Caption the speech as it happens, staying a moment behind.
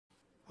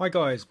Hi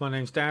guys, my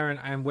name's Darren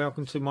and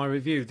welcome to my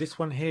review. This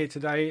one here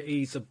today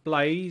is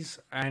Ablaze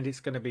and it's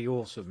going to be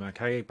awesome,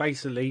 okay?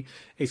 Basically,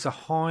 it's a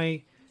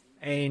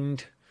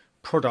high-end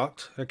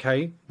product,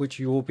 okay, which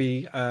you'll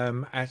be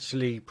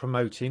actually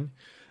promoting,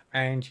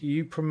 and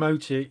you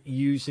promote it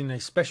using a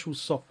special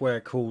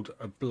software called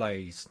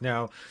Ablaze.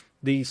 Now,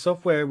 the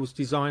software was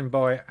designed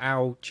by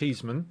Al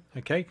Cheeseman,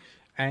 okay,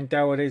 and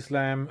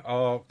Dawud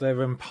are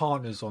their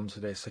partners onto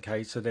this,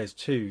 okay? So there's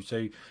two,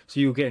 so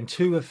you're getting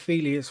two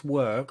affiliates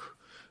work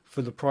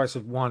for the price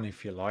of one,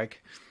 if you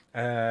like,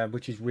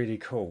 which is really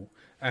cool.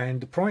 And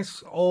the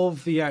price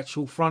of the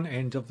actual front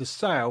end of the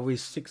sale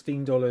is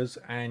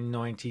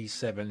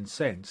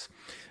 $16.97,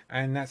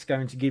 and that's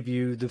going to give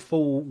you the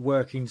full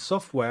working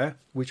software,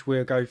 which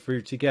we'll go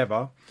through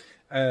together,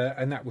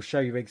 and that will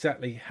show you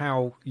exactly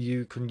how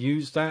you can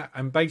use that.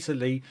 And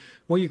basically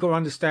what you've got to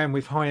understand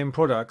with high-end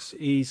products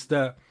is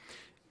that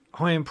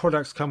high-end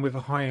products come with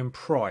a high-end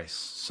price.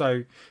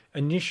 So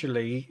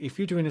initially, if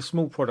you're doing a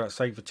small product,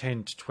 say for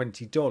 $10 to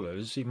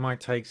 $20, it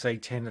might take, say,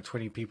 10 or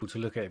 20 people to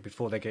look at it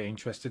before they get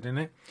interested in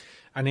it.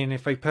 And then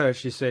if they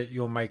purchase it,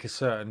 you'll make a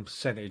certain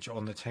percentage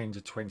on the $10 to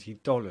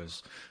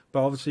 $20.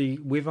 But obviously,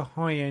 with a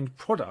high-end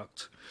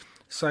product,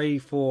 say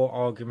for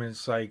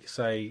argument's sake,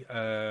 say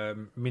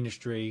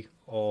Ministry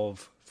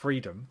of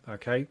Freedom,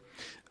 okay,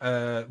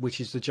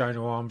 which is the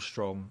Jonah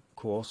Armstrong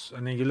course,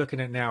 and then you're looking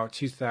at now at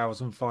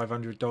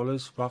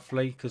 $2,500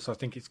 roughly, because I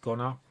think it's gone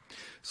up.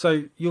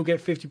 So you'll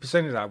get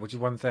 50% of that, which is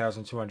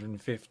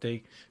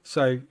 $1,250.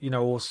 So, you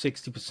know, or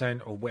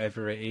 60% or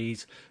whatever it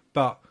is.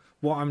 But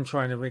what I'm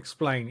trying to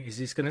explain is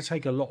it's going to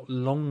take a lot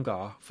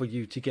longer for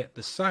you to get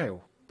the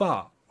sale.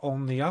 But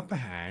on the other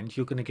hand,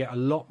 you're going to get a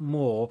lot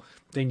more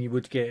than you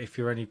would get if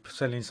you're only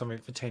selling something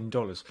for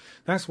 $10.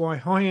 That's why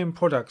high-end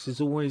products has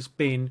always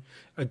been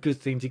a good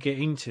thing to get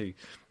into.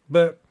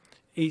 But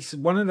it's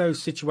one of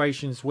those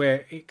situations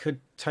where it could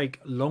take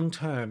long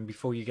term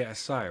before you get a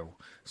sale.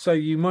 So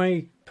you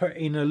may put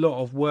in a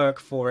lot of work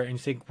for it and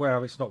think,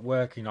 well, it's not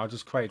working. I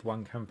just created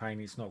one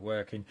campaign, it's not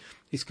working.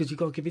 It's because you've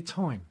got to give it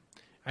time.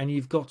 And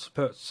you've got to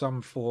put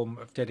some form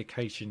of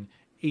dedication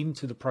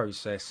into the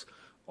process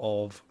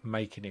of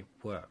making it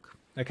work.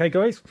 Okay,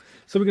 guys,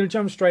 so we're going to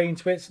jump straight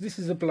into it. So this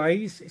is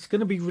Ablaze. It's going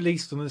to be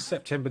released on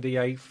September the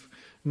 8th,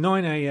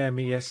 9 AM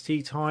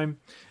EST time.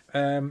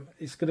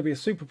 It's going to be a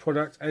super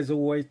product, as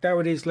always.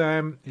 Dawud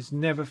is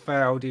never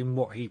failed in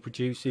what he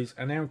produces,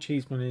 and Al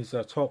Cheeseman is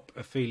a top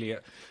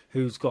affiliate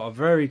who's got a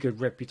very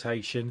good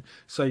reputation.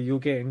 So you're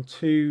getting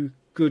two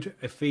good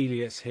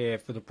affiliates here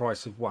for the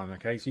price of one.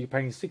 Okay, so you're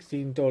paying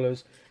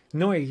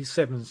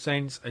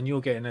 $16.97, and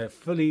you're getting a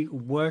fully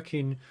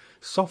working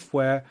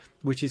software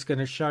which is going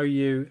to show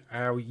you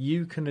how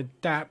you can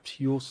adapt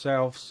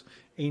yourselves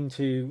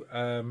into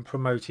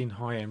promoting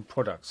high-end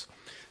products.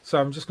 So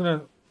I'm just going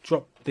to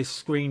drop this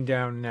screen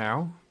down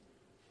now.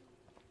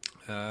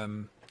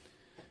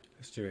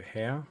 Let's do it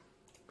here,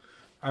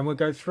 and we'll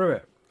go through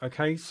it.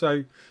 Okay,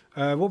 so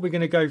what we're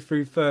going to go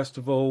through first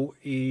of all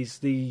is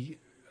the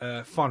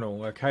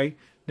funnel. Okay,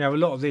 now a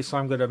lot of this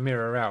I'm going to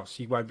mirror out,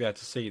 so you won't be able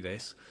to see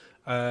this,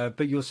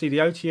 but you'll see the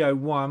OTO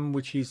 1,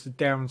 which is the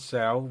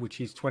downsell, which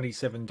is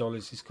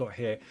 $27. It's got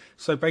here.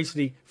 So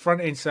basically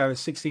front end sale is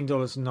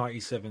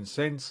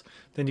 $16.97.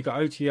 Then you've got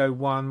OTO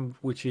 1,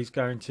 which is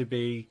going to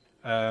be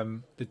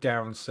the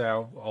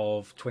downsell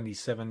of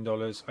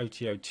 $27,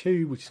 OTO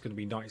 2, which is going to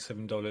be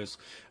 $97,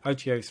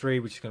 OTO 3,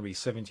 which is going to be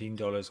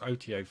 $17,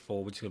 OTO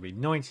 4, which is going to be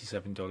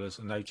 $97,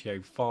 and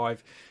OTO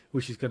 5,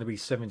 which is going to be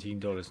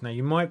 $17. Now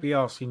you might be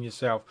asking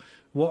yourself,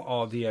 what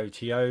are the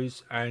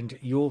OTOs? And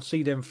you'll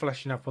see them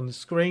flashing up on the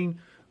screen,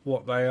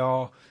 what they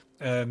are,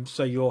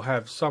 so you'll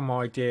have some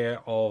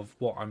idea of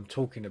what I'm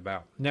talking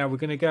about. Now we're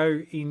going to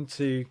go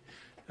into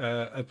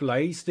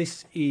Ablaze.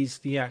 This is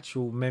the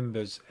actual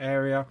members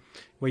area,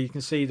 where you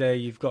can see there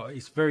you've got,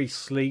 it's very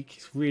sleek,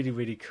 it's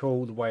really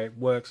cool the way it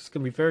works. It's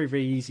going to be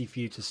very easy for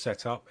you to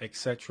set up,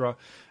 etc.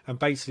 And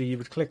basically you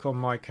would click on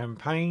my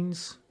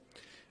campaigns,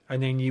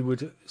 and then you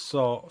would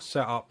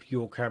set up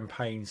your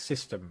campaign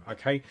system.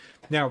 Okay,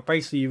 now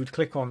basically you would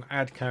click on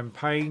add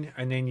campaign,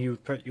 and then you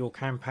would put your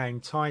campaign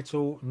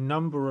title,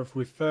 number of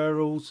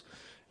referrals,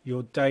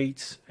 your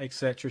dates,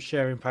 etc.,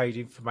 sharing page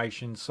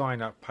information,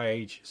 sign up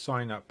page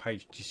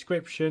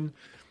description,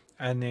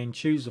 and then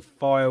choose a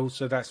file.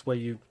 So that's where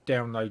you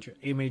download your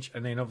image,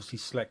 and then obviously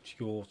select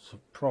your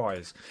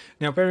prize.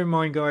 Now bear in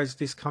mind, guys,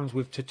 this comes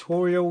with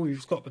tutorial.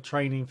 We've got the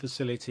training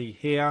facility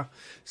here,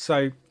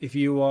 so if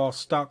you are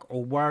stuck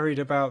or worried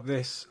about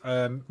this,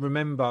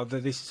 remember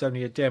that this is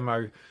only a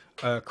demo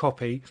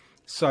copy.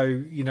 So,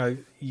 you know,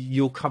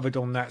 you're covered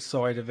on that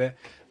side of it.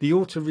 The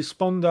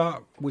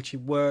autoresponder, which it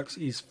works,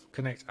 is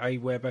connect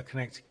Aweber,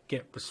 connect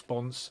get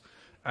response,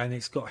 and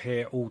it's got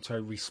here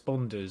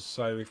autoresponders.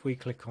 So if we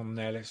click on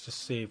there, let's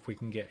just see if we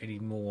can get any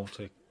more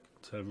to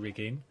rig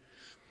in.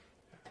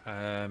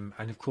 and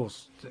of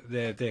course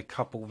they're a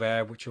couple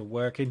there which are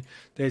working.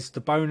 There's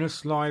the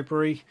bonus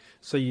library,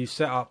 so you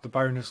set up the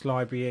bonus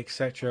library,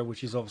 etc.,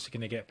 which is obviously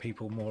going to get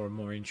people more and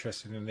more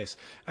interested in this.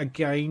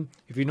 Again,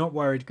 if you're not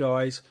worried,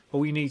 guys,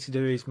 all you need to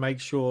do is make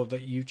sure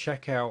that you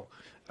check out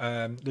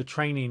the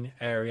training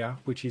area,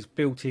 which is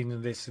built into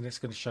this, and it's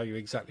going to show you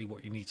exactly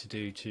what you need to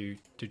do to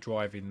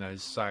drive in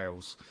those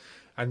sales.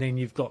 And then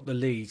you've got the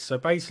leads. So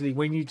basically,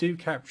 when you do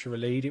capture a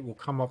lead, it will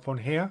come up on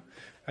here,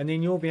 and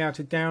then you'll be able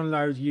to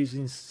download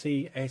using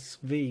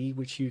CSV,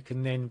 which you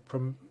can then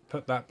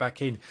put that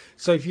back in.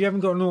 So if you haven't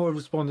got an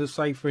autoresponder,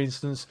 say for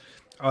instance,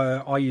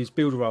 I use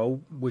Builderall,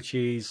 which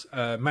is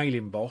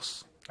Mailing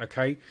Boss.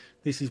 Okay,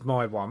 this is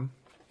my one.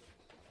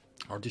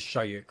 I'll just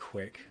show you it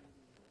quick.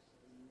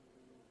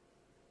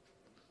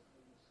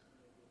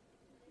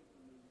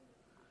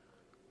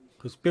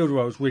 Because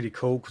Builderall is really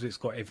cool because it's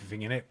got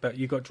everything in it, but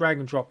you've got drag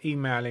and drop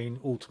emailing,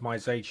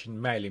 automation,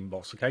 Mailing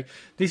Boss. Okay,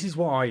 this is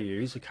what I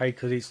use. Okay,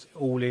 because it's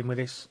all in with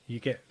this. You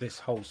get this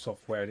whole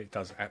software and it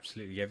does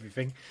absolutely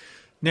everything.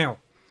 Now,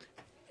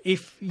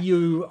 if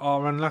you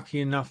are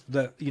unlucky enough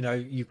that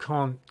you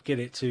can't get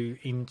it to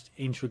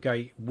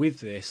integrate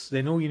with this,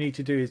 then all you need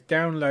to do is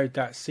download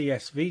that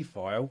CSV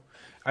file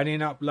and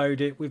then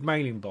upload it with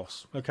Mailing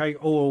Boss, okay,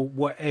 or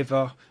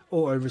whatever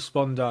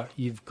autoresponder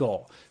you've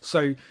got.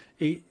 So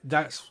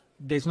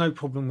there's no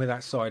problem with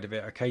that side of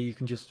it, okay. You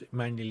can just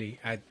manually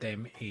add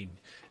them in,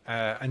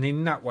 and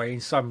in that way,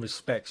 in some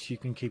respects, you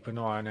can keep an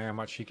eye on how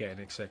much you're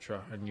getting,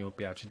 etc., and you'll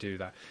be able to do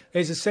that.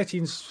 There's a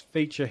settings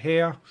feature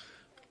here.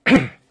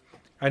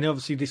 And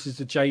obviously this is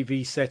the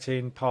JV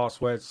setting,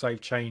 password,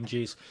 save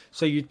changes.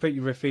 So you'd put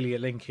your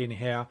affiliate link in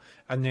here,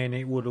 and then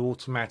it would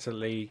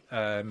automatically,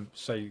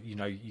 so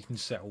you can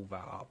set all that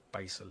up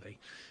basically.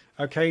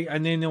 Okay,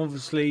 and then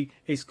obviously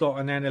it's got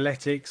an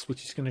analytics,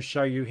 which is going to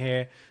show you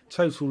here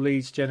total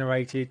leads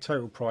generated,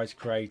 total price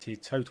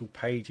created, total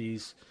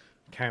pages,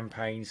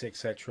 campaigns,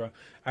 etc.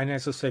 And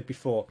as I said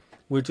before,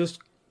 we're just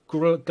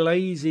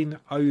glazing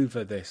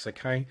over this.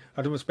 Okay,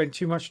 I don't want to spend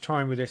too much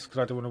time with this because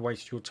I don't want to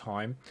waste your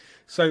time.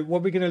 So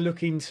what we're going to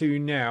look into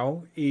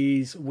now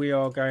is we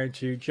are going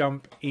to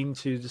jump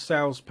into the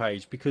sales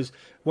page, because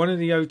one of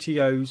the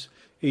OTOs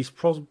is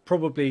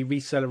probably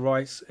Reseller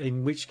Rights,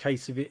 in which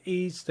case if it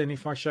is, then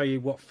if I show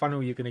you what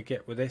funnel you're going to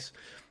get with this,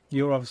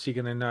 you're obviously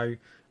going to know.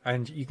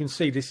 And you can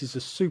see this is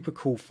a super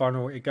cool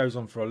funnel. It goes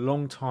on for a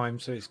long time,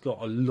 so it's got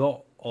a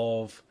lot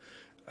of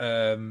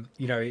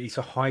it's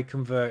a high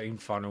converting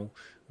funnel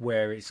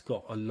where it's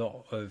got a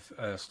lot of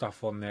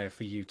stuff on there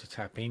for you to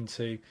tap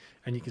into,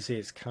 and you can see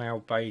it's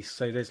cloud based.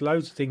 So there's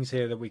loads of things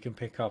here that we can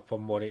pick up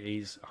on what it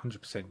is. 100%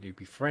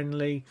 newbie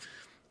friendly.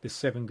 There's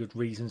 7 good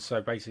reasons.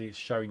 So basically it's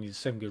showing you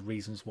 7 good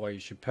reasons why you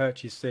should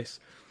purchase this.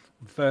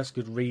 The first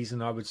good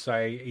reason I would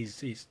say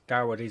is it's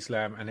Dawud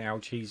Islam and Al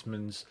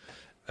Cheeseman's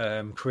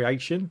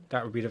creation.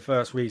 That would be the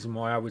first reason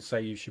why I would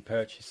say you should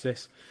purchase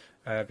this,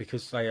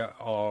 because they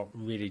are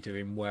really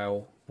doing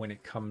well when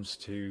it comes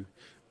to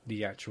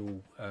the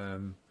actual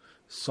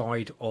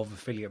side of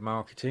affiliate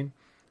marketing.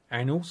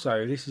 And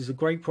also this is a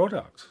great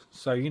product,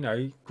 so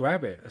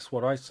grab it. That's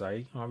what I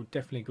say. I would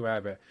definitely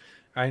grab it.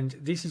 And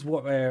this is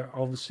what they're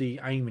obviously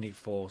aiming it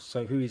for.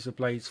 So who is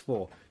Ablaze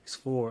for? It's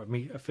for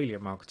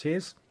affiliate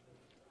marketeers,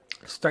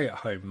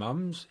 stay-at-home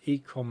mums,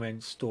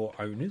 e-commerce store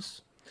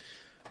owners,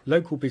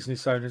 local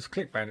business owners,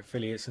 clickbank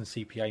affiliates, and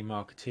CPA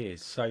marketeers.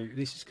 So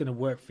this is going to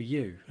work for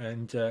you,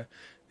 and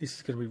this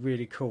is going to be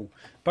really cool.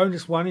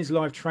 Bonus 1 is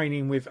live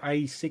training with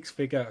a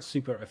 6-figure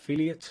super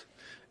affiliate.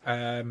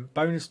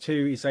 Bonus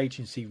 2 is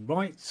agency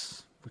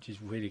rights, which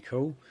is really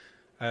cool.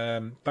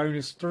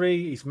 Bonus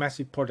 3 is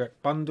massive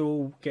product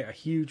bundle. Get a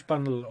huge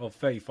bundle of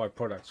 35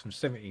 products from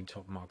 17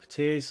 top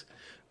marketeers.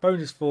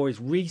 Bonus 4 is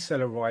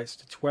reseller rights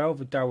to 12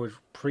 of Dawud's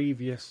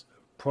previous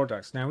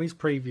products. Now his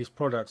previous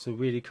products are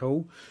really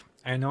cool,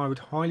 and I would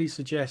highly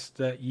suggest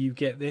that you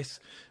get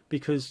this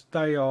because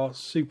they are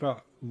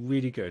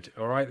really good.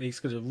 All right, it's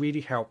going to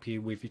really help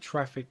you with your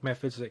traffic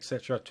methods,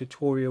 etc.,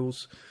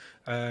 tutorials,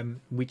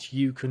 which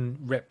you can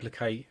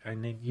replicate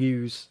and then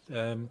use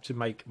to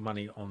make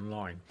money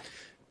online.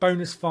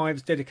 Bonus 5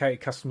 is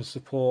dedicated customer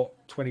support,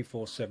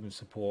 24/7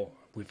 support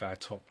with our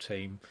top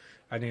team.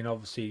 And then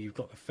obviously you've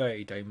got the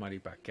 30-day money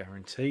back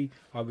guarantee.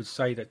 I would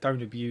say that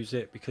don't abuse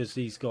it, because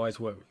these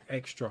guys work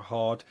extra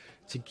hard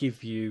to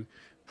give you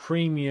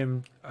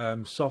premium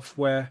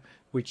software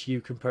which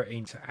you can put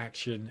into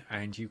action,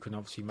 and you can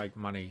obviously make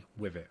money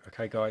with it.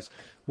 Okay guys,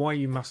 why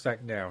you must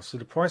act now. So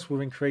the price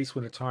will increase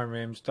when the time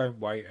ends. Don't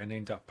wait and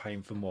end up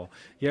paying for more.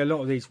 Yeah, a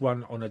lot of these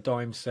run on a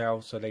dime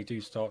sale, so they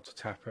do start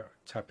to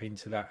tap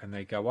into that and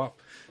they go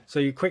up. So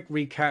your quick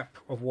recap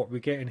of what we're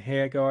getting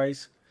here,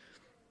 guys.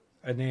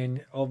 And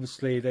then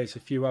obviously there's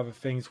a few other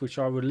things which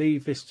I will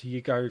leave this to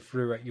you go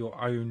through at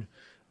your own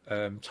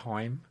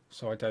time,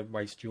 so I don't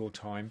waste your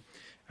time.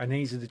 And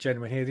these are the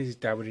gentlemen here. This is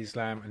Dawud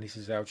Islam and this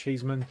is Al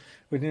Cheeseman.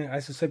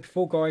 As I said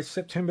before, guys,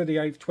 September the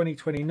 8th,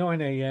 2020,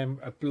 9 AM,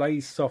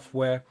 Ablaze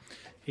software.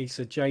 It's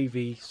a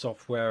JV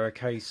software,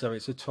 okay, so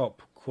it's a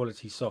top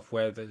quality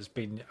software that has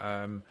been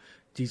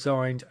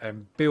designed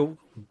and built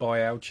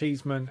by Al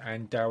Cheeseman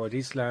and Dawud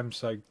Islam.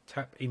 So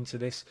tap into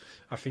this.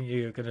 I think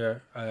you're going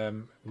to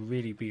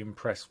really be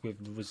impressed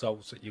with the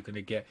results that you're going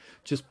to get.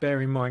 Just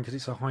bear in mind, because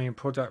it's a high-end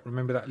product,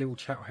 remember that little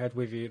chat I had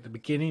with you at the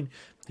beginning,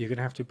 you're going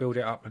to have to build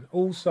it up. And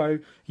also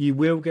you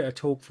will get a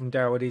talk from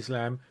Dawud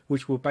Islam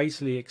which will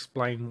basically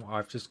explain what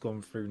I've just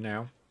gone through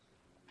now.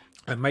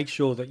 And make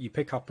sure that you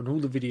pick up on all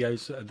the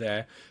videos that are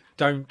there.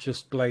 Don't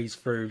just blaze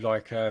through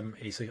like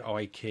it's an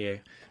IKEA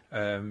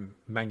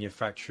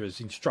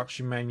manufacturer's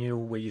instruction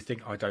manual where you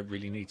think I don't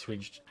really need to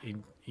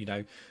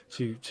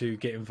to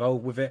get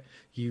involved with it.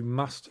 You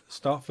must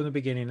start from the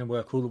beginning and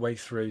work all the way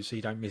through so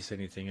you don't miss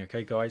anything.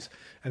 Okay guys,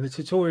 and the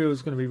tutorial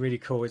is going to be really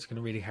cool. It's going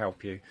to really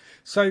help you.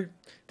 So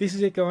this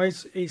is it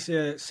guys. It's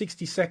a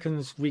 60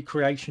 seconds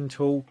recreation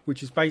tool,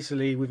 which is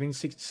basically within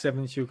 60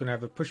 seconds you're going to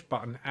have a push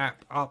button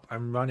app up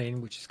and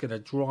running, which is going to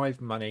drive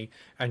money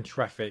and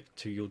traffic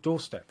to your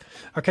doorstep.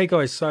 Okay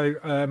guys, so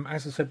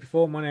as I said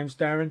before, my name's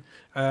Darren.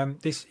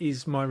 This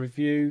is my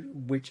review,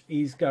 which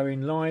is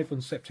going live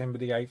on September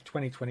the 8th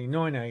 2020,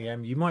 9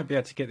 AM. You might be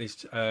able to get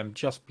this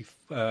just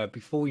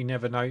before, you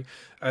never know.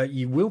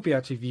 You will be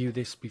able to view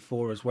this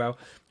before as well.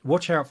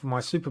 Watch out for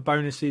my super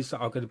bonuses that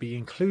are going to be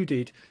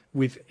included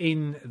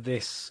within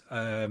this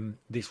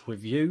this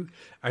review,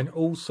 and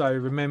also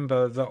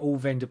remember that all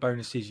vendor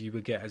bonuses you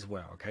will get as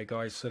well. Okay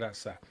guys, so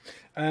that's that.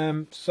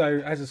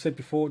 So as I said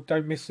before,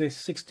 don't miss this.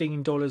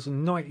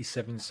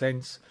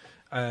 $16.97.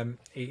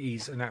 It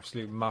is an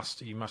absolute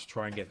must. You must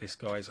try and get this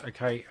guys.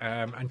 Okay,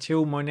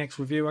 until my next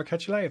review, I'll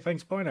catch you later.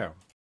 Thanks, bye now.